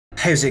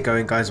How's it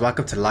going, guys?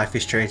 Welcome to Life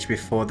is Strange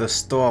Before the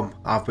Storm.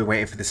 I've been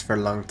waiting for this for a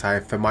long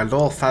time. For my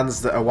loyal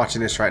fans that are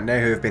watching this right now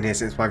who have been here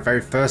since my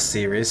very first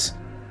series,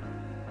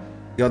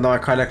 you'll know I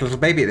cried like a little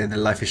baby at the end of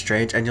Life is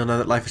Strange, and you'll know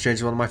that Life is Strange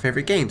is one of my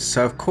favourite games.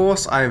 So of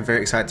course I am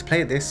very excited to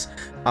play this.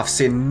 I've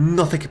seen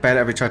nothing about it.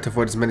 I've been trying to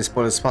avoid as many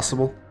spoilers as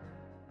possible.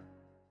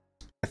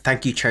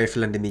 Thank you, Cherry,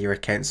 for lending me your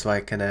account so I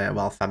can,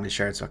 family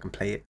sharing so I can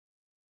play it.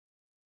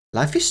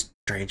 Life is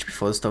Strange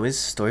Before the Storm is a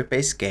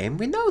story-based game.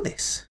 We know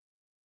this.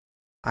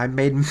 I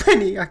made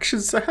many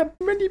actions that had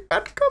many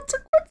bad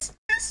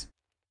consequences.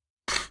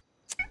 Is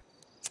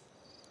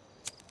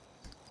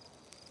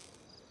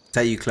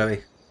that you,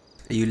 Chloe?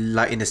 Are you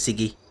lighting a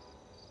ciggy?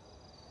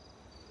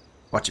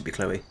 Watch it be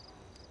Chloe.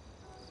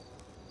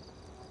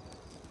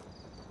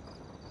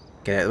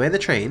 Get out of the way of the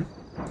train.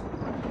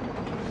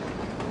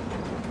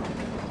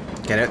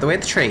 Get out of the way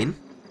of the train.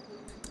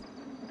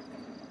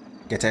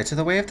 Get out of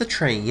the way of the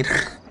train.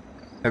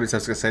 I was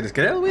going to say this.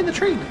 Get out of the way of the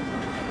train.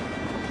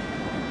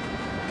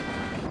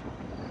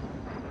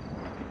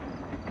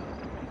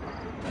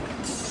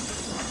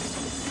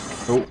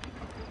 Oh.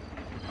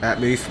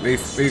 Move.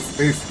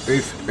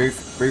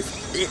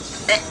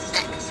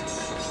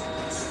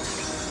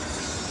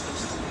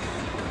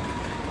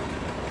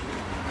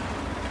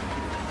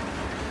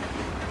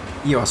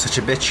 You are such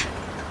a bitch.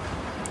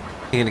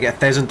 You're gonna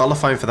get a $1,000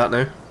 fine for that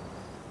now.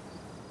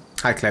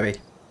 Hi, Chloe.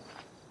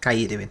 How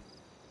you doing?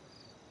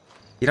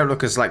 You don't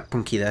look as, like,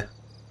 punky there.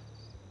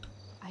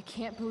 I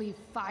can't believe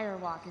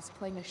Firewalk is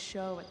playing a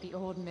show at the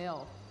old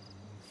mill.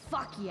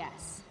 Fuck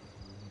yes.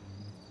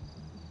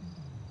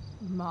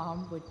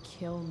 Mom would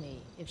kill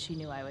me if she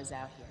knew I was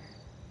out here.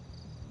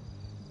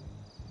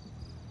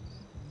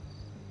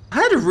 I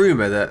heard a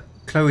rumour that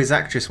Chloe's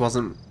actress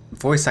wasn't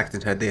voice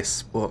acting her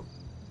this, but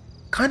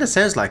kind of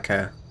sounds like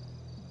her.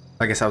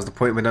 I guess that was the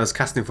point when I was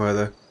casting for her,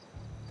 though.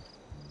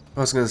 I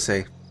was going to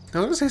say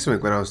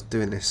something when I was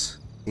doing this,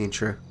 the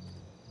intro.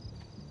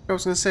 What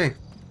was I going to say?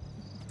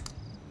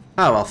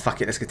 Oh well,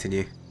 fuck it, let's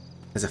continue.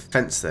 There's a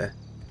fence there.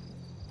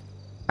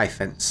 Hi,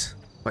 fence.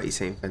 What are you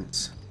saying,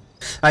 fence?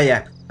 Oh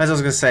yeah, as I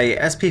was going to say,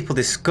 as people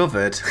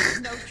discovered,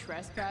 No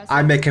trespassing.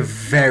 I make a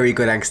very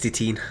good angsty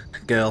teen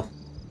girl.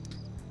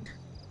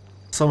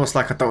 It's almost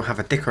like I don't have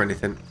a dick or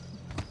anything.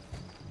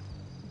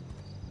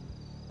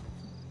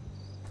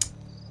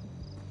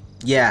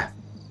 Yeah.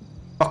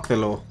 Fuck the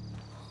law.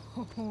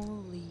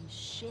 Holy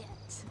shit.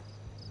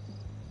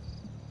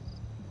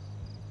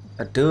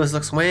 That does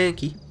look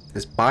swanky.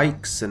 There's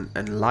bikes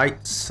and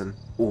lights and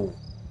ooh.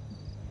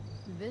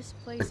 This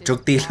place And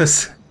drug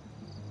dealers.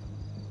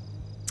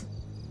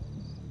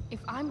 If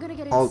I'm gonna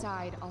get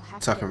inside, I'll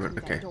have to get through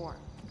okay. that door.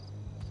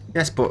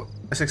 Yes, but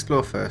let's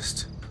explore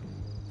first.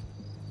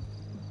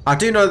 I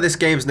do know that this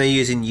game's now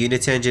using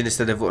Unity Engine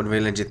instead of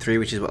Unreal Engine 3,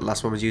 which is what the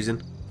last one was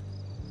using.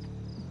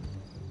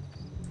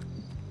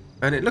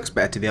 And it looks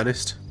better, to be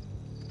honest.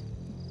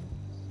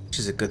 Which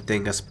is a good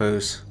thing, I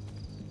suppose.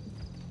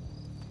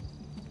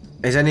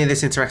 Is any of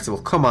this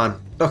interactable? Come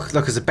on. Look,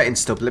 there's a betting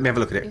stub. Let me have a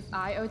look at it. If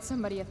I owed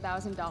somebody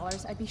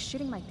 $1,000, I'd be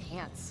shitting my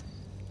pants.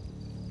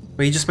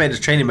 Well, you just made a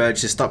training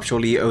merge to stop.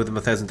 Surely you owe them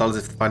 $1,000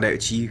 if they find out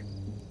it's you.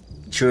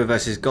 Shura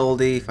versus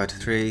Goldie,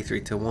 5-3,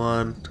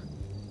 3-1.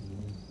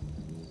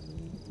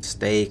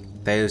 Stake,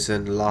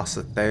 1,000, loss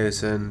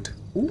 1,000.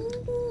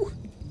 Ooh.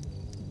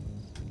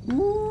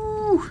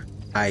 Ooh.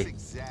 Aye.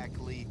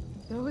 Exactly.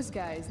 Those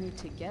guys need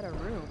to get a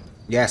room.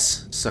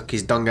 Yes, suck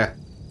his donga.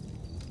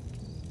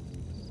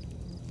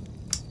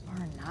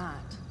 Or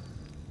not.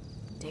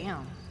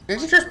 Damn.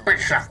 Did you just bitch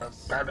slap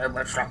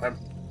him?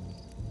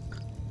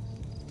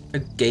 A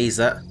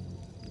gazer.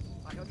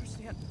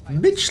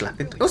 Bitch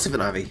slapping. Also have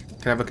an RV.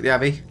 Can I have a look at the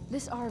RV?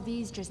 This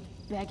RV's just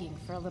begging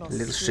for a little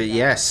Little street shit,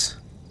 yes.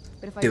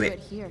 But if I Do do it. it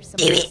here,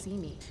 somebody will see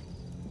me.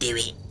 Do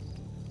it.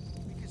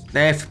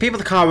 Now, for people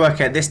that can't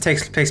work out, this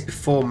takes place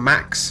before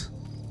Max.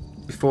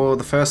 Before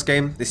the first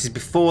game. This is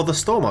before the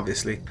storm,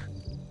 obviously.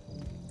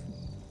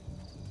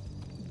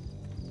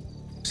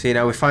 So, you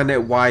know, we find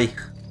out why.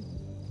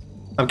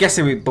 I'm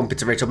guessing we bump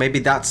into Rachel. Maybe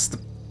that's the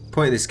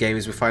point of this game,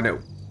 is we find out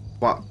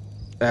what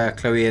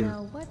Chloe and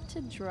Now, what to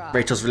draw?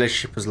 Rachel's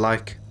relationship was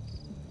like.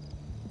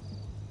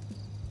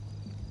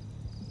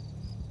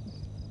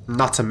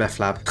 Not a meth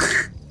lab.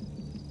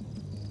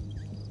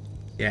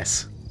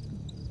 Yes.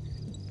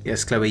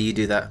 Yes, Chloe, you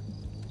do that.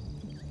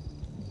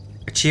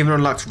 Achievement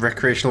unlocked: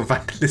 recreational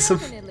vandalism.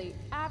 Definitely,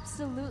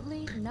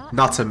 absolutely not.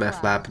 Not a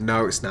meth lab.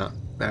 No, it's not.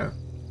 No.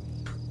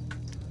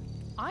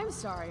 I'm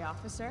sorry,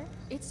 officer.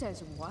 It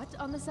says what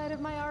on the side of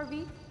my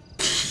RV?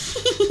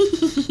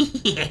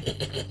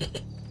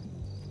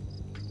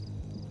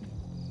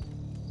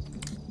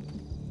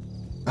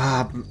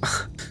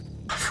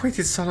 I've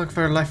waited so long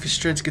for a Life is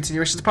Strange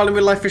continuation. The problem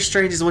with Life is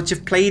Strange is once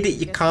you've played it,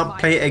 you can't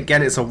play it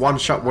again. It's a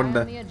one-shot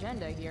wonder. The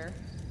agenda here.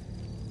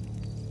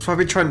 So I've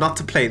been trying not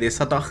to play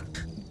this.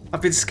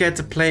 I've been scared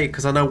to play it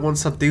because I know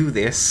once I do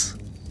this,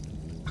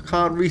 I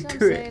can't Some redo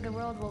say it. the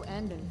world will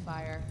end in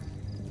fire.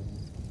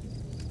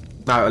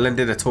 No, it'll end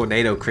in a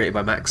tornado created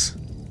by Max.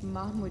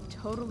 Mom would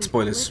totally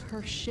Spoilers. flip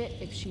her shit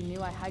if she knew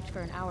I hiked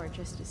for an hour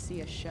just to see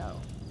a show.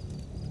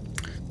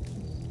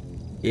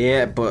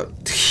 Yeah, but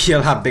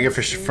you'll have bigger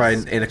fish to fry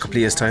in a couple of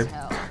years' time.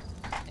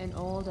 An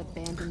old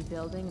abandoned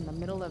building in the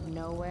middle of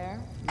nowhere,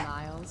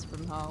 miles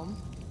from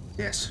home.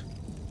 Yes.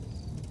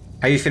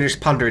 Have you finished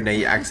pondering now,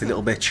 you angsty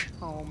little bitch?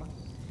 Home.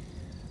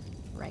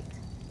 Right.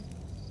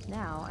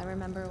 Now I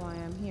remember why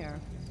I'm here.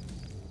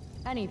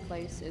 Any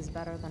place is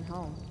better than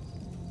home.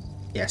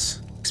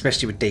 Yes,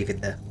 especially with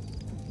David there.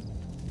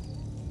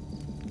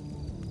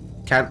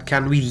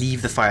 Can we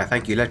leave the fire?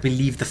 Thank you. Let me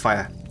leave the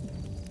fire.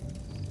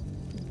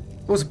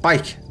 What was a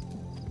bike?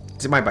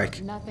 Is it my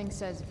bike? Nothing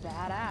says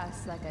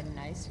badass like a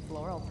nice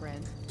floral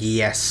print.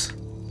 Yes.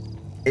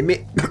 It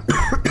may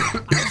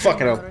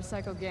fucking hell.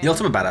 The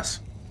ultimate badass.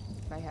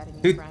 If I had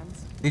any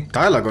friends. Need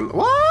dialogue.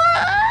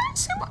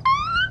 What?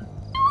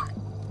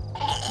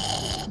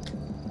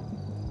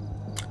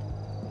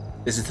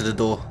 Listen to the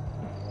door.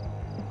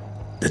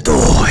 The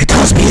door. It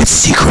tells me its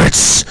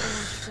secrets.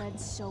 Tread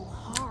so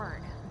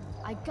hard.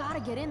 I gotta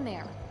get in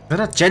there. They're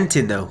not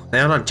gentin though. They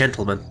are not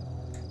gentlemen.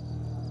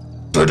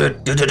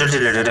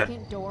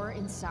 Second door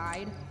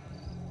inside.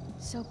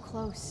 So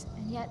close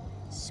and yet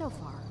so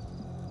far.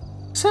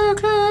 So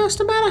close,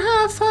 no matter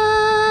how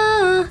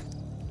far.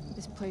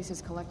 This place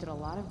has collected a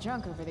lot of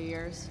junk over the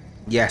years.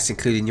 Yes,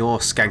 including your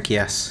skanky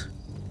ass.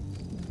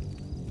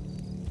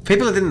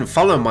 People that didn't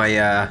follow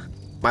my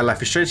my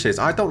Life is Strange series,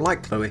 I don't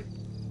like Chloe.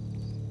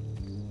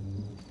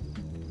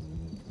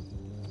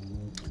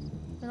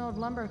 An old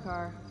lumber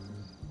car.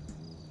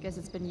 Guess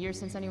it's been years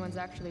since anyone's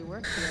actually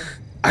worked here.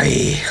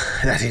 Aye,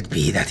 that it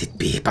be, that it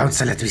be.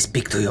 Bouncer, let me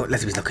speak to you.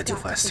 Let me look at you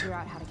first. Figure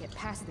out how to get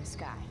past this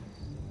guy.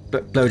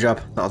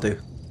 Blowjob, that'll do.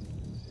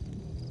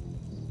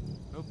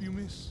 Help you,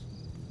 miss?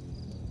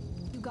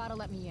 You gotta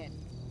let me in.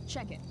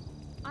 Check it.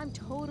 I'm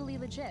totally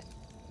legit.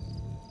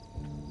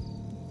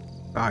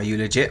 Are you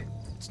legit?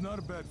 It's not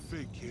a bad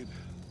fake, kid,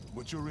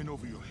 but you're in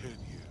over your head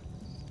here.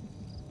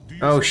 Do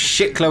Oh yourself a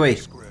shit, favor Chloe. and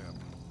scrap.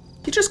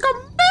 You just got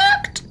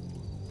murked.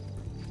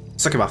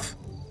 Suck him off.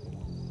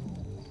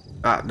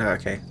 Ah, no,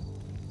 okay.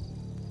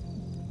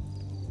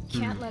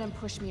 Can't let him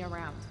push me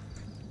around.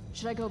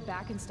 Should I go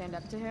back and stand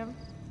up to him?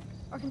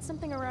 Or can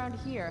something around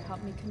here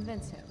help me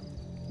convince him?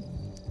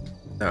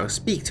 No,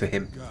 speak to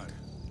him. God,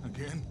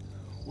 again?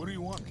 What do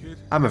you want, kid?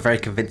 I'm a very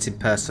convincing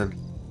person.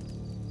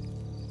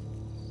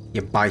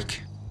 Your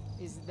bike.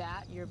 Is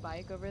that your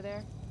bike over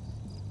there?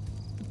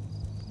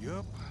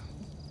 Yup.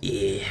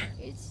 Yeah.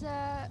 It's,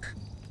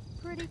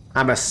 pretty...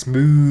 I'm a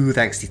smooth,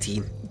 angsty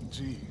teen.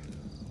 Gee,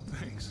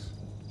 thanks.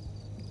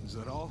 Is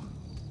that all?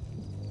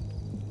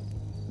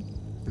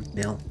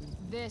 Mill.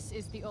 This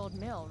is the old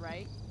mill,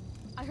 right?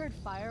 I heard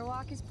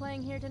Firewalk is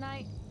playing here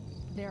tonight.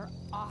 They're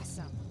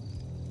awesome.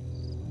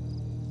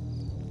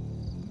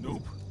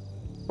 Nope.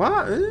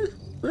 What?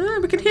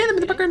 We can hear them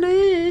in the background.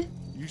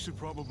 You should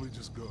probably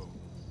just go.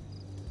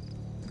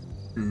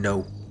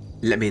 No.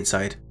 Let me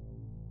inside.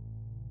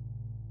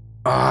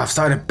 Oh, I've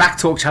started a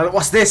backtalk channel.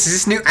 What's this? Is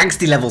this new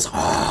angsty levels?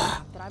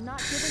 Oh, But I'm not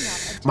giving up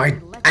until my you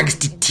let me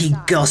angsty teen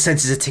inside. girl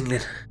senses are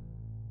tingling.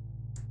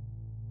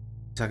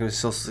 So I'm going to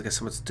still get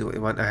someone to do what they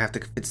want. I have to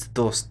convince the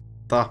door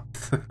stop.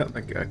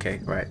 Okay,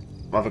 right.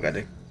 What have I got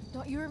to do?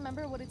 Don't you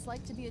remember what it's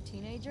like to be a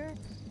teenager?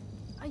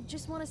 I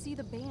just want to see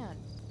the band.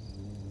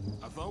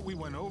 I thought we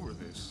went over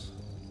this.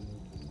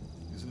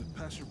 Isn't it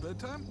past your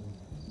bedtime?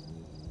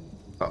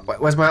 Oh,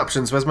 where's my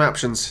options? Where's my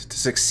options? To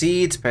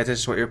succeed, pay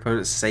attention to what your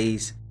opponent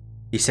says.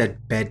 He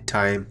said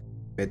bedtime.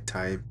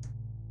 Bedtime.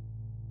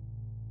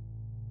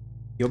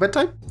 Your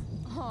bedtime?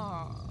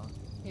 Oh,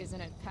 isn't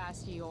it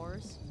past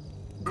yours?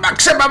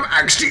 Maximum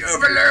angsty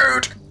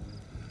overload!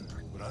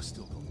 But I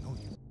still don't know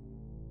you.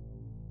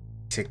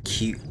 He said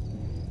cute.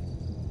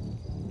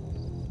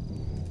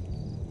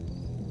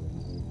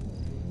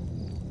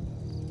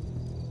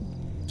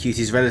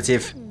 Cutie's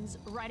relative. Kittens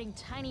riding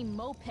tiny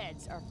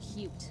mopeds are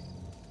cute.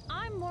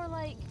 I'm more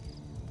like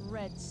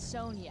Red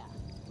Sonja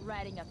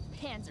riding a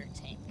Panzer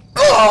tank.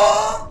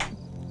 Oh!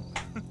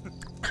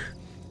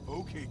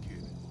 Okay,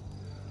 kid.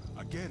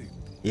 I get it.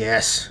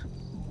 Yes.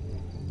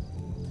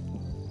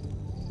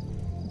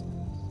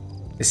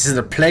 This isn't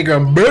a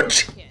playground,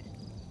 bitch! Kid,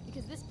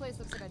 because this place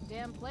looks like a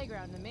damn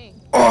playground to me.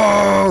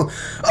 Oh!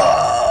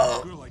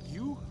 Oh! A girl like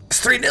you? It's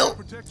 3-0.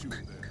 Protect you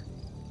in there.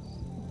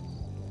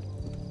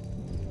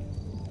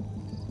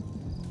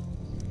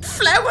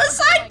 Flowers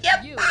on Like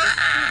your you,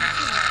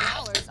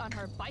 flowers on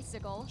her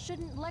bicycle,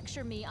 shouldn't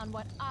lecture me on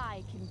what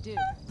I can do.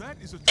 That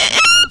is a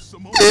typical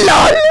Samoan.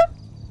 LOL!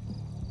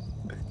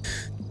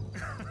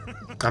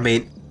 I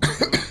mean,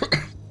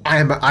 I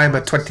am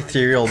a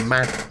 23-year-old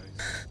man.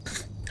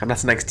 I'm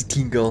not an angsty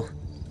teen girl.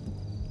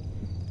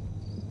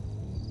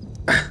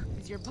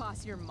 Is your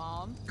boss your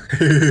mom?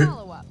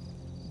 Follow up.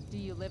 Do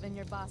you live in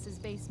your boss's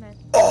basement?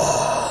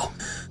 Oh!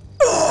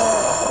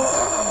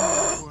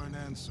 Oh! For an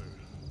answer,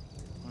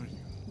 are you?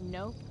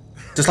 Nope.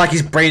 Just like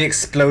his brain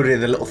exploded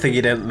in the little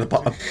thingy down at the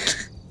bottom.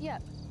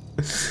 Yep.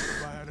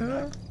 If I had an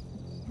app,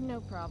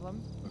 No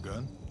problem. a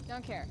gun?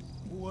 Don't care.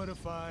 What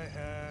if I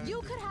had?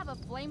 You could have a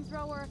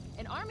flamethrower,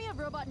 an army of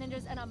robot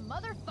ninjas, and a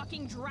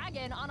motherfucking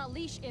dragon on a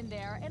leash in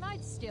there, and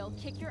I'd still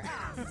kick your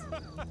ass.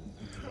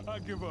 I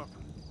give up.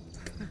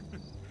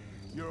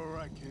 You're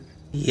alright, kid.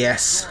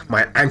 Yes,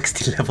 my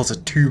angsty levels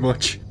are too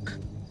much.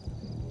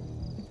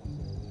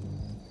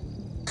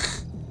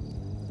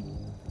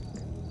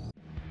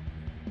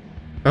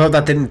 I hope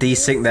that didn't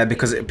desync there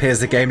because it appears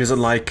the game doesn't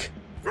like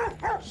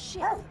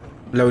Shit.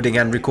 loading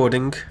and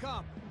recording.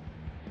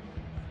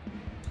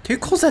 Who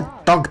calls their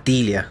dog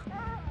Delia?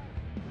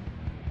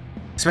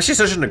 Especially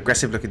such an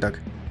aggressive looking dog.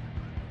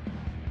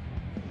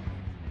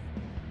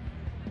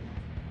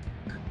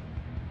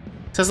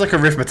 Sounds like a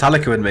riff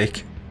Metallica would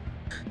make.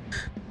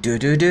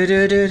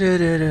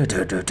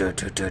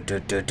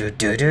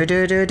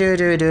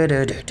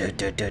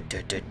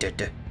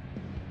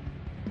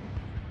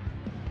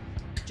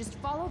 Just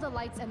follow the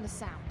lights and the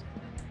sound.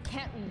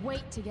 Can't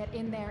wait to get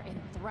in there and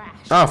thrash.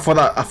 Oh, I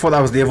thought that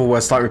was the other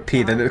word starting with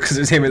P then because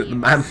it was aiming at the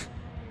man.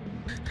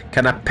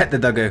 Can I pet the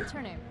doggo? What's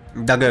her name?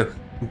 Doggo.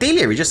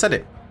 Delia, we just said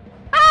it.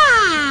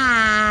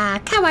 Ah,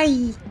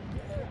 kawaii.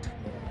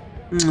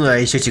 Oh,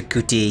 he's such a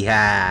cutie,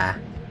 ah.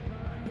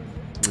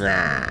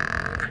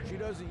 Ah. She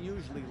doesn't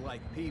usually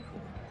like people.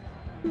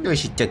 No,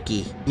 she's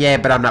tucky. Yeah,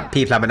 but I'm not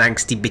people. I'm an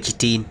angsty bitchy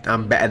teen.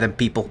 I'm better than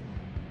people.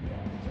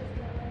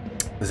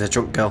 There's a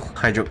drunk girl.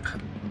 Hi, drunk.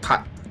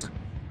 Hi.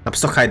 I'm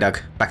stuck. Hi, dog.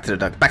 Back to the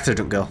dog. Back to the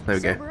drunk girl. There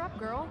we go. Sober up,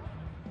 girl.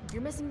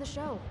 You're missing the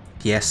show.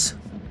 Yes.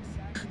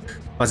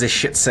 What's this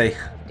shit say?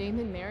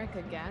 Damon Merrick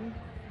again?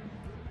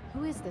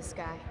 Who is this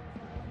guy?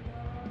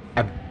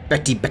 A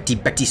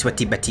Betty,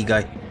 sweaty Betty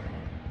guy.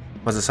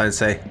 What's the sign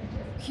say?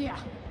 Yeah.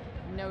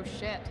 No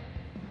shit.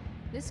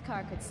 This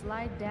car could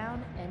slide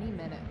down any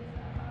minute.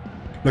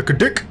 Like a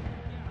dick.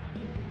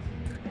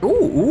 Ooh,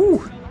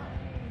 ooh.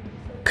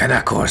 Can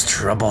I cause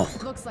trouble?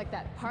 Looks like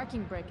that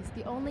parking brake is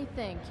the only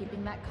thing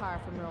keeping that car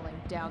from rolling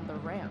down the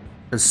ramp.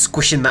 And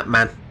squishing that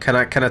man. Can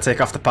I take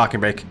off the parking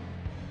brake?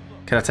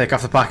 Can I take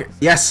off the parking?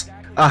 Yes.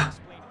 Ah.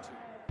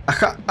 I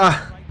can't.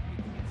 Ah.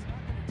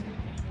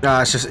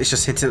 Ah. It's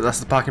just hitting. That's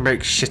the parking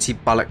brake. Shitty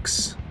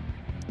bollocks.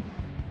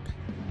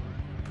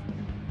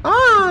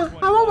 Ah.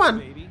 I want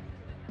one.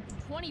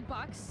 $20?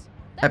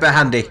 I bet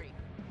handy. Free.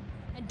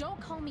 And don't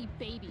call me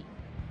baby.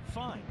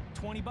 Fine,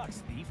 $20,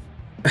 thief.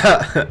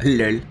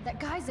 Lol. That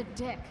guy's a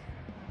dick.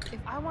 If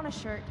I want a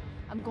shirt,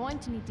 I'm going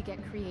to need to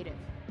get creative.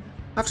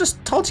 I've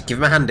just told you, give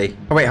him a handy.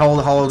 Oh wait,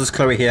 hold, there's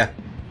Chloe here.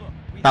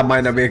 That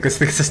might not be a good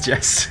thing to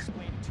suggest.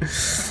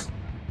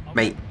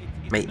 mate,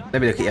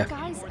 let me look at you. That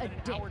guy's a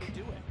dick.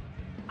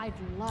 I'd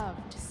love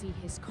to see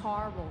his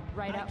car roll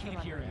right out from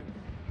under him.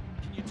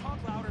 Can you talk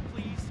louder,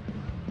 please?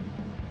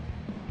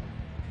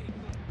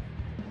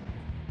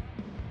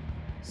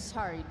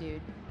 Sorry,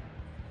 dude.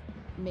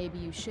 Maybe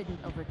you shouldn't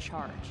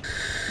overcharge.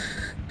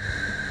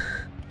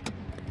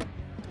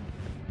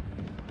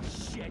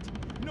 Shit!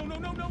 No!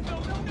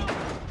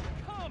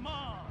 Come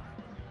on!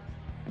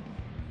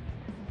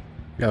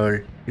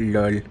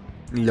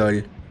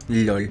 Lol.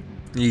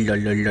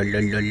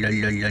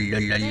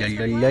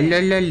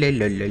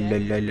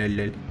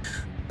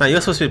 Now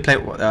you're supposed to be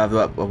playing.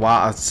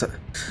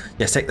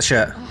 Yes, take the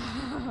shirt.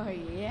 Oh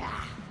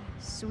yeah.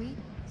 Sweet,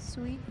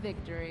 sweet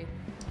victory.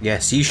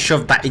 Yes, you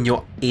shoved that in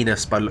your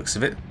anus by the looks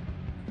of it.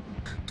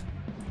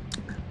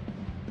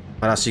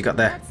 What else you got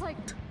there? That's like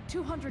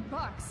 $200.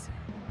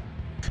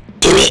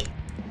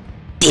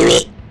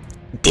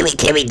 Do it,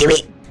 Chloe, do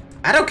it.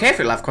 I don't care if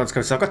it life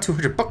consequences. So I've got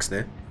 $200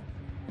 there.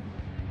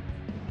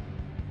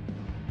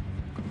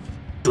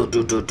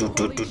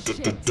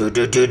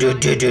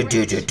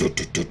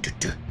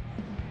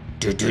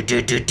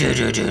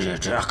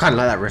 I kind of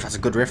like that riff. That's a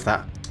good riff.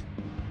 That.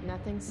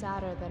 Nothing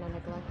sadder than a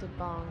neglected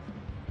bong.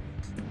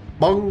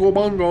 Bongo,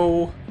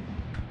 bongo.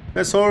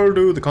 Let's all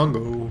do the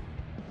Congo.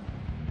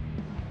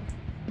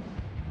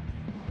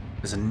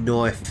 There's a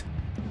knife.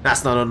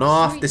 That's not a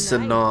knife. Sweet This is a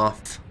knife.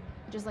 knife.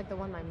 Just like the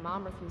one my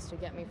mom refused to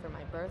get me for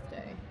my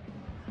birthday.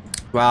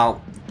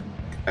 Well,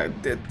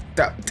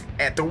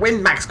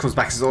 when Max comes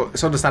back,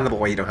 it's understandable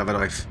why you don't have a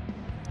knife.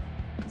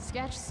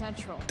 Sketch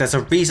Central. There's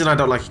a reason I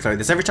don't like Chloe.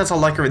 There's every chance I'll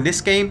like her in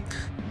this game,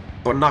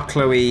 but not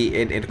Chloe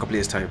in a couple of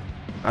years' time.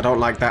 I don't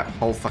like that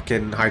whole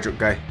fucking hydrant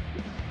guy.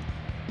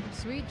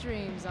 Sweet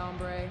dreams,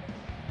 hombre.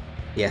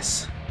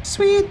 Yes.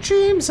 Sweet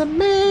dreams are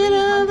made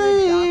of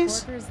 300 dock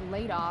these. workers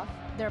laid off.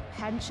 Their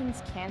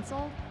pensions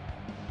canceled.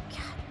 God,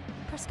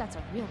 Prescott's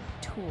a real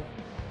tool.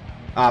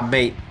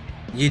 Mate,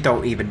 you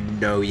don't even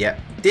know yet.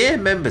 Dear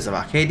members of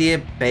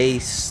Arcadia Bay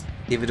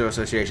Stevedore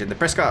Association, the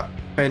Prescott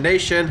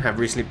Foundation have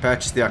recently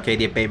purchased the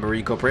Arcadia Bay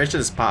Marine Corporation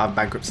as part of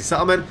bankruptcy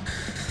settlement.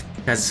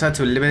 It has decided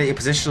to eliminate your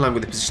position along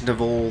with the position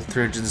of all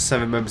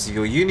 307 members of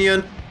your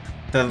union.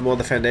 Furthermore,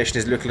 the Foundation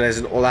is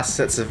localizing all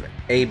assets of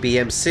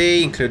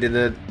ABMC, including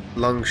the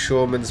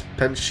longshoreman's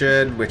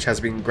pension, which has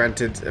been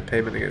granted a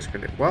payment against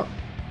credit. What?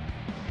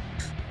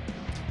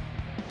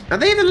 Are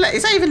they even?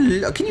 Is that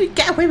even? Can you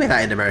get away with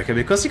that in America?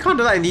 Because you can't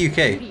do that in the UK.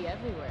 Beauty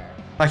everywhere.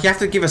 Like you have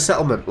to give a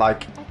settlement.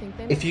 Like I think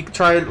they if you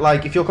try and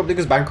if your company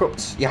goes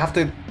bankrupt, you have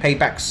to pay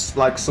back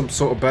like some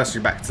sort of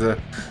bursary back to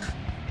the.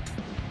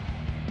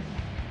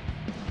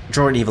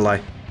 Draw an evil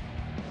eye.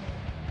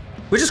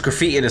 We're just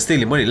graffitiing and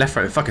stealing money left,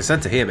 right, and fucking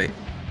centre here, mate.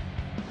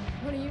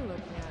 What are you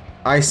looking at?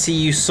 I see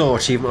you saw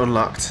achievement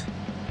unlocked.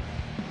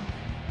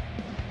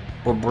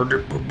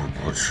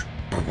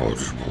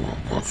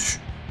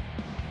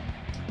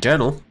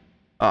 Journal?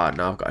 Oh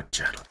no, I've got a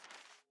journal.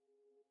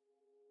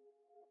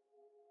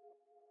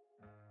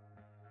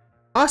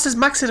 Oh, it says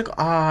Max in a...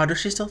 Ah, does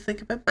she still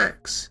think about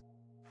Max?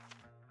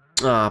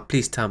 Ah,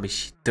 please tell me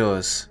she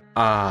does.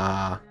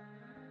 Ah.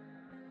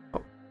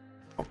 Oh,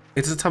 oh.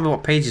 It doesn't tell me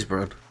what pages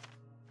we're on.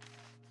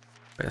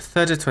 Wait,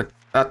 3rd of 20.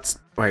 That's...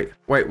 Wait,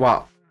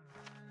 what?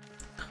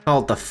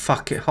 Hold the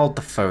fuck it. Hold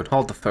the phone.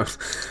 Hold the phone.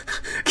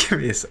 Give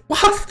me a sec.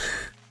 What?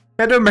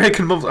 Better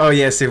American Mums. Oh,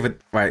 yeah, see,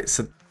 right,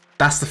 so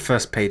that's the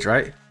first page,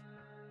 right?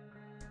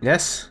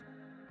 Yes?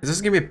 It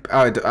doesn't give me...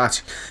 Oh,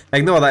 actually,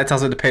 ignore that. It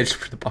tells me the page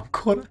from the bottom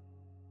corner.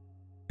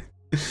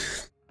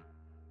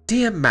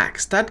 Dear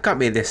Max, Dad got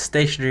me this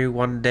stationery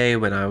one day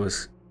when I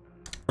was...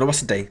 Oh,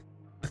 what's the day?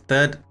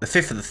 The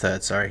 5th of the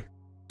 3rd, sorry.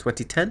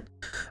 2010?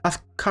 I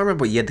can't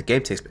remember what year the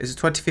game takes place. Is it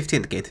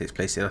 2015 the game takes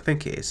place in? I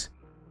think it is.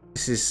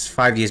 This is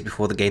 5 years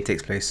before the game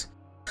takes place.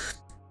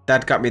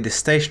 Dad got me this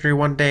stationery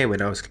one day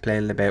when I was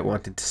complaining about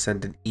wanting to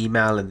send an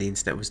email and the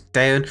internet was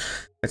down.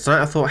 And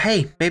tonight I thought,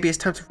 hey, maybe it's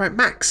time to write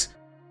Max.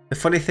 The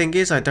funny thing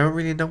is, I don't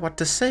really know what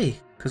to say,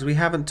 because we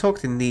haven't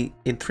talked in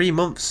 3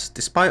 months,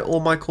 despite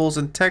all my calls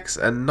and texts,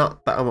 and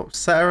not that I'm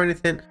upset or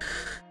anything.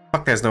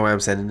 Fuck, there's no way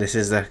I'm sending this,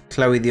 is there?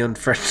 Chloe the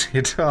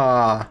Unfriended.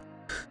 Ah.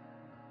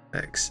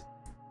 Max,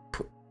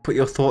 put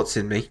your thoughts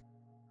in me.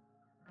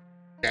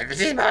 Never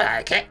seen more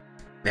like it.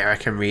 Now I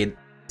can read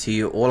to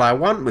you all I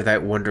want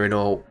without wondering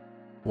or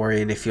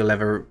worrying if you'll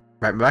ever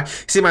write me back.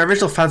 See, my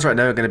original fans right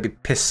now are going to be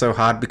pissed so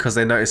hard because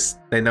they know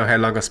how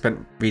long I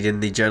spent reading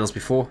the journals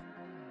before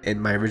in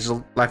my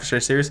original Life is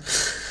Strange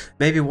series.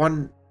 Maybe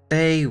one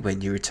day when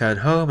you return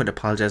home and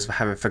apologize for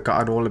having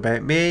forgotten all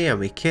about me and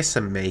we kiss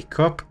and make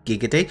up,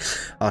 giggity,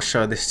 I'll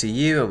show this to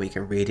you and we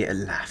can read it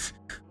and laugh.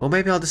 Or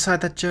maybe I'll decide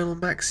that Journal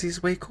Max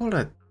is way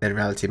cooler than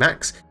Reality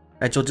Max,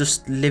 and you'll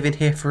just live in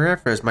here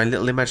forever as my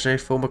little imaginary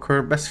former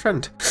current best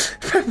friend.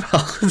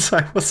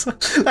 Sorry,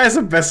 that is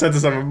the best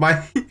sentence ever.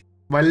 My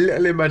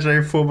little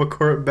imaginary former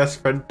current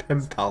best friend,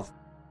 pen pal.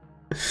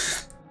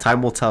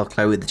 Time will tell.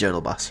 Chloe the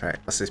journal boss. Right,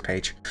 that's this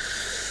page.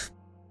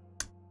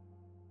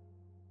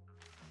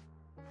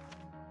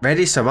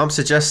 Ready? So Mom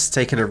suggests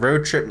taking a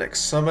road trip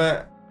next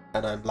summer.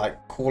 And I'm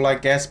like, cool, I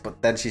guess.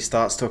 But then she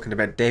starts talking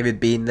about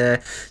David being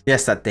there.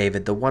 Yes, that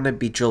David, the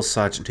wannabe drill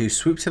sergeant who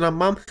swooped in on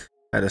Mom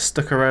and has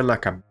stuck around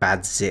like a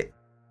bad zit.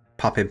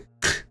 Pop him.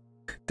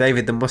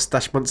 David, the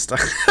mustache monster.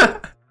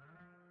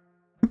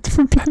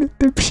 Different planet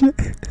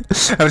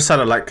dipshit. I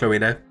decided I like Chloe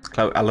now.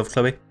 I love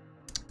Chloe.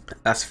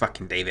 That's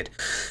fucking David.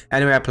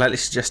 Anyway, I politely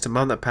suggested to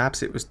Mom that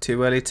perhaps it was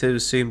too early to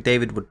assume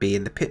David would be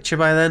in the picture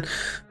by then,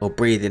 or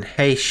breathing.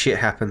 Hey, shit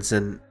happens,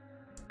 and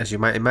as you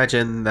might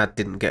imagine, that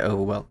didn't go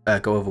over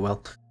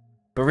well.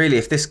 But really,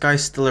 if this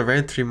guy's still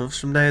around 3 months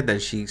from now, then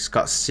she's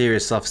got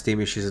serious self-esteem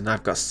issues, and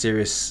I've got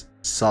serious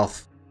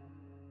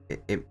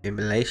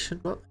self-immolation.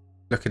 What?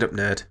 Look it up,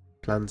 nerd.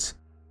 Plans.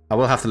 I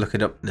will have to look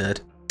it up, nerd.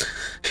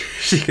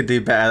 She could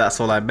do better. That's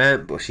all I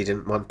meant, but she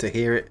didn't want to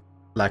hear it.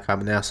 Like I'm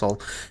an asshole.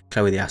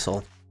 Chloe the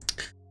asshole.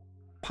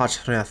 Part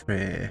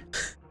 3.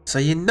 So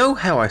you know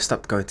how I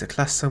stopped going to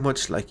class so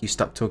much, like you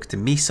stopped talking to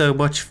me so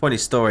much? Funny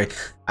story.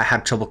 I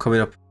had trouble coming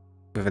up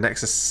with an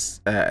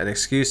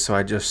excuse, so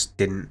I just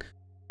didn't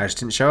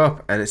show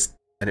up, and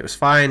it was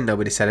fine.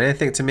 Nobody said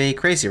anything to me.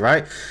 Crazy,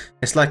 right?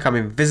 It's like I'm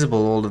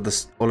invisible all of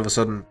a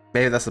sudden.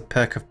 Maybe that's the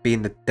perk of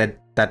being the dead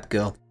dad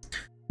girl.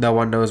 No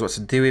one knows what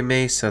to do with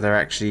me, so they're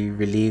actually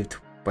relieved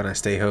when I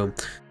stay home.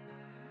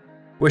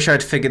 Wish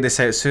I'd figured this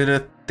out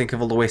sooner. Think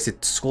of all the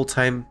wasted school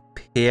time.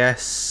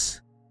 P.S.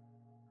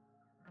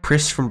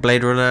 Chris from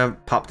Blade Runner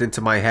popped into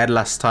my head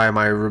last time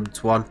I rubbed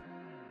one.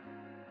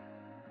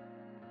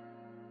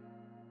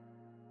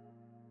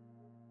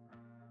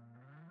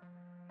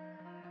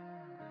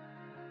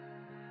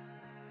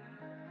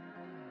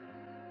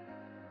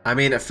 I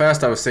mean, at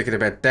first I was thinking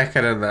about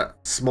Deckard and that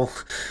small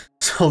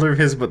shoulder of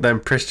his, but then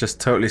Pris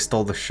just totally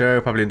stole the show.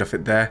 Probably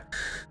nothing there.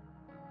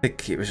 I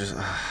think it was just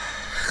a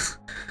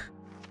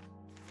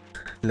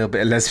little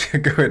bit of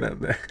lesbian going on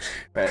there.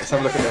 Right, let's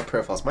have a look at their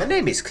profiles. My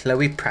name is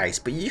Chloe Price,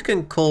 but you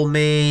can call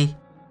me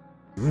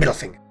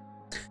Middlefinger.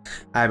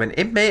 I'm an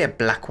inmate at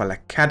Blackwell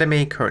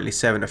Academy, currently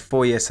serving a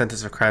 4-year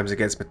sentence for crimes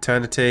against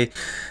maternity.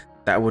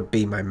 That would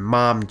be my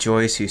mom,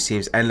 Joyce, who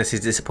seems endlessly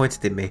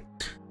disappointed in me.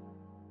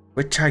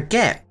 Which I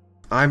get.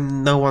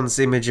 I'm no one's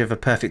image of a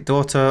perfect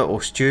daughter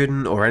or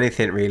student or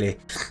anything really.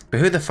 But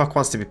who the fuck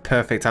wants to be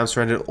perfect? I'm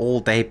surrounded all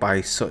day by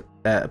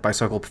so-called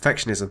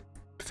perfectionism.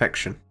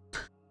 Perfection.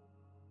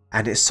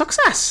 And it sucks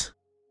ass.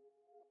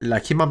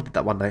 Like your mum did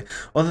that one night.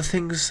 Other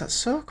things that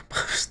suck.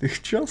 Mom's new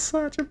drill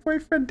sergeant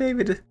boyfriend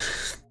David.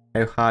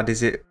 How hard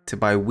is it to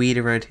buy weed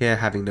around here?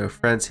 Having no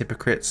friends,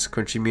 hypocrites,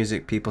 country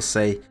music, people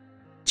say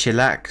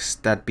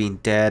chillax, dad being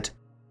dead.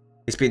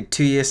 It's been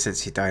 2 years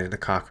since he died in a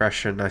car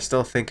crash and I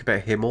still think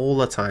about him all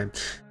the time.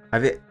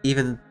 I've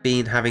even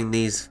been having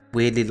these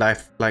weirdly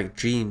lifelike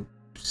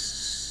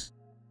dreams.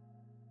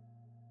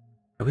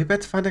 Are we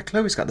about to find out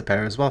Chloe's got the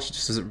pair as well? She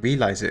just doesn't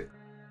realise it.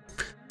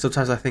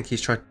 Sometimes I think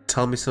he's trying to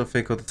tell me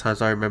something, other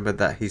times I remember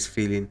that he's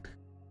feeding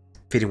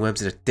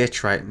worms in a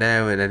ditch right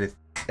now, and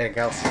anything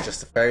else is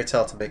just a fairy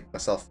tale to make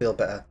myself feel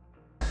better.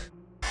 At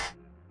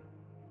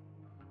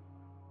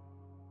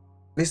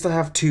least I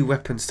have 2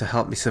 weapons to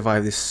help me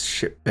survive this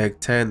shitbag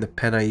town. The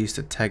pen I use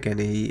to tag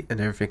any and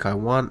everything I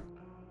want.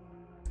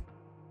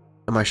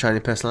 And my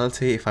shining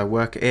personality. If I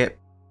work at it,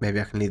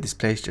 maybe I can leave this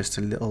place just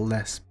a little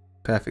less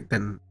perfect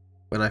than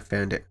when I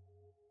found it.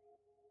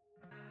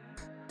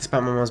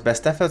 Despite my mom's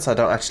best efforts, I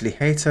don't actually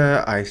hate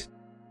her.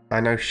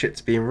 I know shit's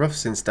been rough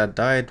since Dad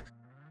died.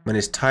 When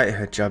it's tight,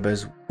 her job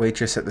as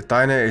waitress at the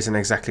diner isn't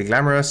exactly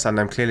glamorous, and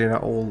I'm clearly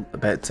not all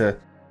about the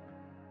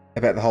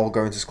whole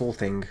going to school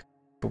thing.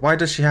 But why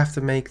does she have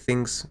to make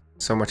things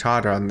so much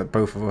harder on the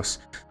both of us?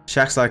 She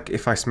acts like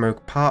if I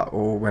smoke pot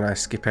or when I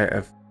skip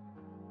out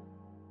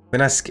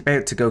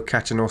to go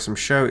catch an awesome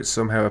show, it's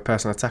somehow a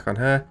personal attack on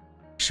her.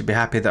 She should be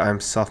happy that I'm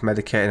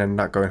self-medicating and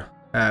not going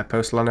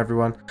postal on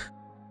everyone.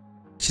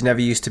 She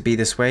never used to be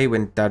this way.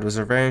 When Dad was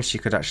around, she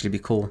could actually be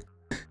cool.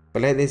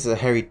 But lately, this is a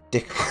hairy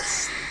dick.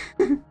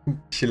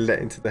 She let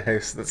into the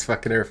house that's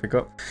fucking everything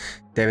up.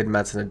 David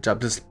Madsen, a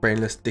jobless,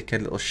 brainless,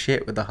 dickhead little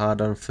shit with a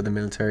hard-on for the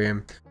military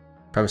and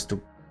promised to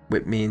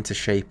whip me into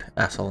shape,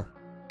 asshole.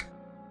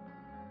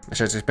 I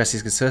tried to express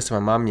these concerns to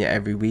my mum, yet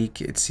every week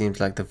it seems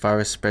like the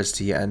virus spreads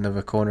to yet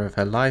another corner of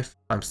her life.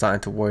 I'm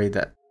starting to worry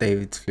that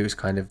David's flu is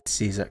kind of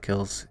disease that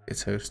kills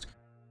its host.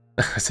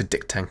 That's a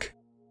dick tank.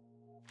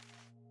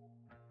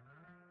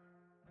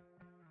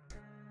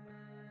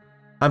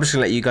 I'm just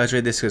gonna let you guys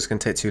read this because it's gonna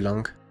take too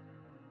long.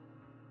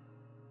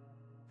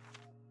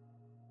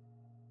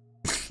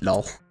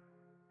 Lol.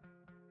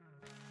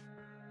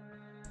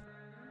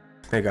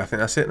 There you go, I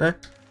think that's it now.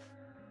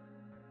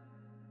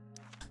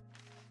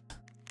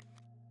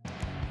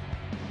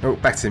 Oh,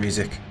 back to the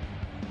music.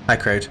 Hi,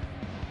 crowd.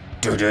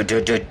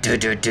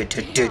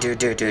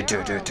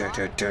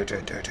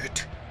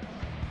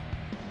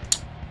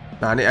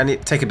 No, I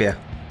need take a beer.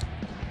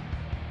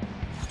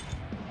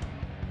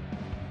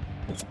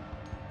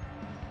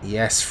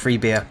 Yes, free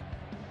beer.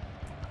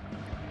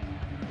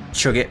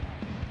 Chug it.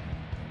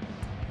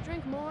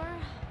 Drink more,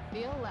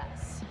 feel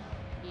less.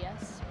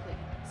 Yes,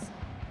 please.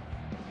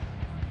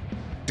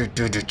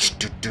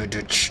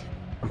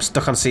 I'm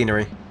stuck on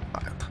scenery.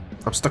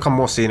 I'm stuck on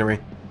more scenery.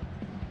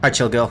 Hi,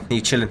 chill girl. Are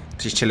you chilling?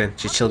 She's chilling.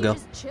 She's chill girl.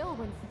 Just chill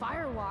when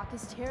Firewalk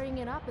is tearing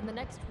it up in the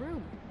next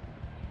room.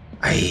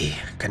 Aye,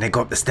 can I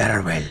go up the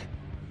stairwell?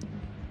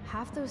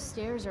 Half those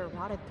stairs are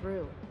rotted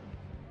through.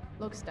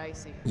 Looks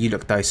dicey. You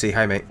look dicey.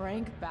 Hi, mate.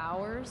 Frank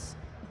Bowers?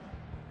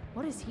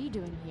 What is he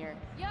doing here?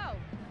 Yo,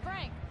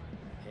 Frank!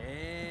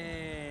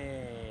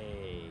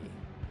 Hey!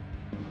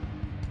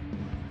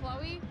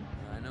 Chloe?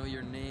 I know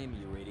your name,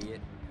 you idiot.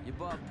 You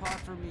bought pot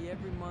for me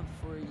every month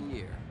for a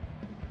year.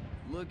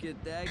 Look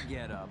at that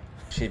getup.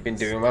 She's been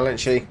doing well,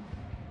 hasn't she?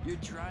 You're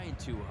trying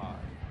too hard.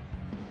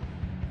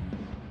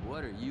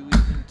 What are you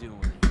even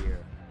doing here?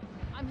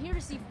 I'm here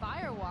to see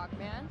Firewalk,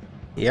 man.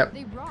 Yep.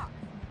 They rock.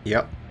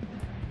 Yep.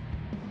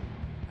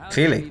 How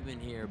Clearly. did you even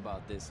hear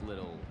about this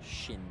little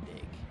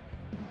shindig?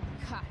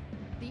 Ha,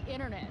 the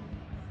internet.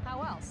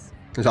 How else?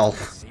 Lol.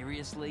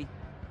 Seriously?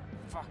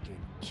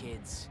 Fucking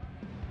kids.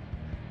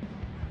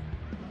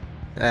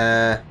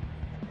 How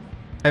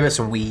about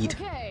some weed?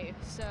 Okay,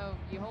 so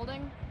you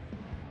holding?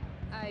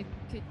 I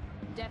could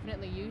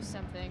definitely use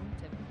something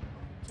to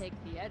take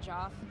the edge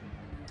off.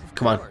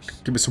 Come on, course.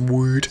 give me some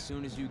weed. As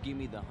soon as you give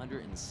me the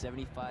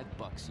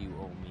 $175 you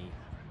owe me.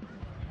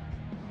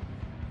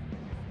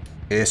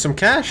 Here's some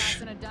cash.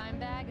 Toss in a dime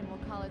bag and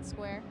we'll call it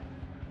square.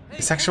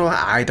 It's actual.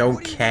 I don't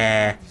What do you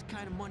care. have this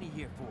kind of money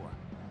here for?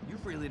 You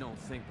really don't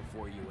think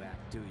before you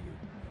act, do you?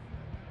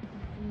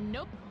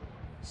 Nope.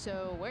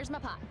 So where's my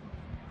pot?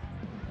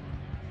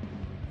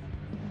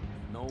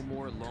 No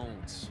more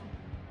loans.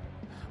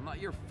 I'm not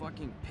your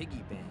fucking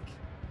piggy bank.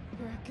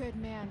 You're a good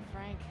man,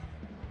 Frank.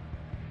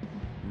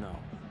 No.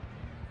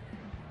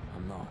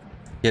 I'm not.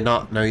 You're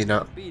not. No, you're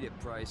not. Beat it,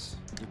 Price.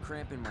 You're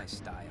cramping my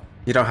style.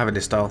 You don't have any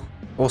style.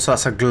 Also,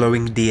 that's a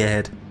glowing deer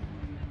head.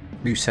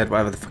 You said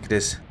whatever the fuck it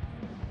is.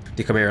 Do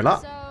you come here a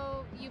lot?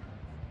 So you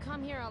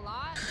come here a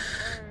lot,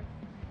 or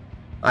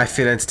I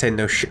feel entertained.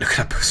 No shit. Look at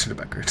that poster in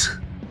the background.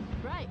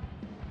 right?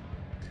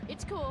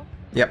 It's cool.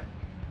 Yep.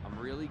 I'm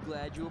really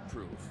glad you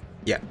approve.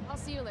 Yep. I'll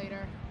see you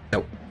later.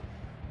 Nope.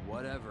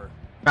 Whatever.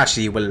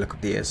 Actually, you will look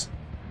up the ears.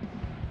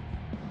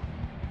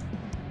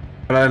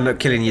 But I end up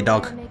killing your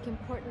dog. Make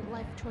important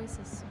life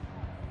choices.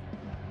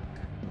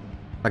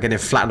 I get him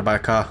flattened by a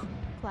car.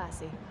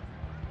 Classy.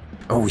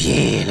 Oh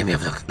yeah, let me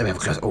have a look. Let me have a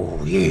close.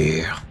 Oh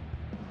yeah.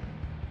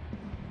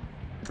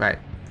 Right.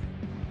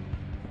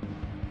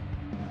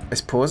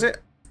 Let's pause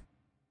it.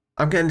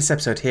 I'm getting this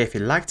episode here. If you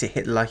liked it,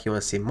 hit the like. You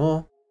want to see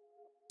more.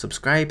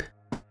 Subscribe.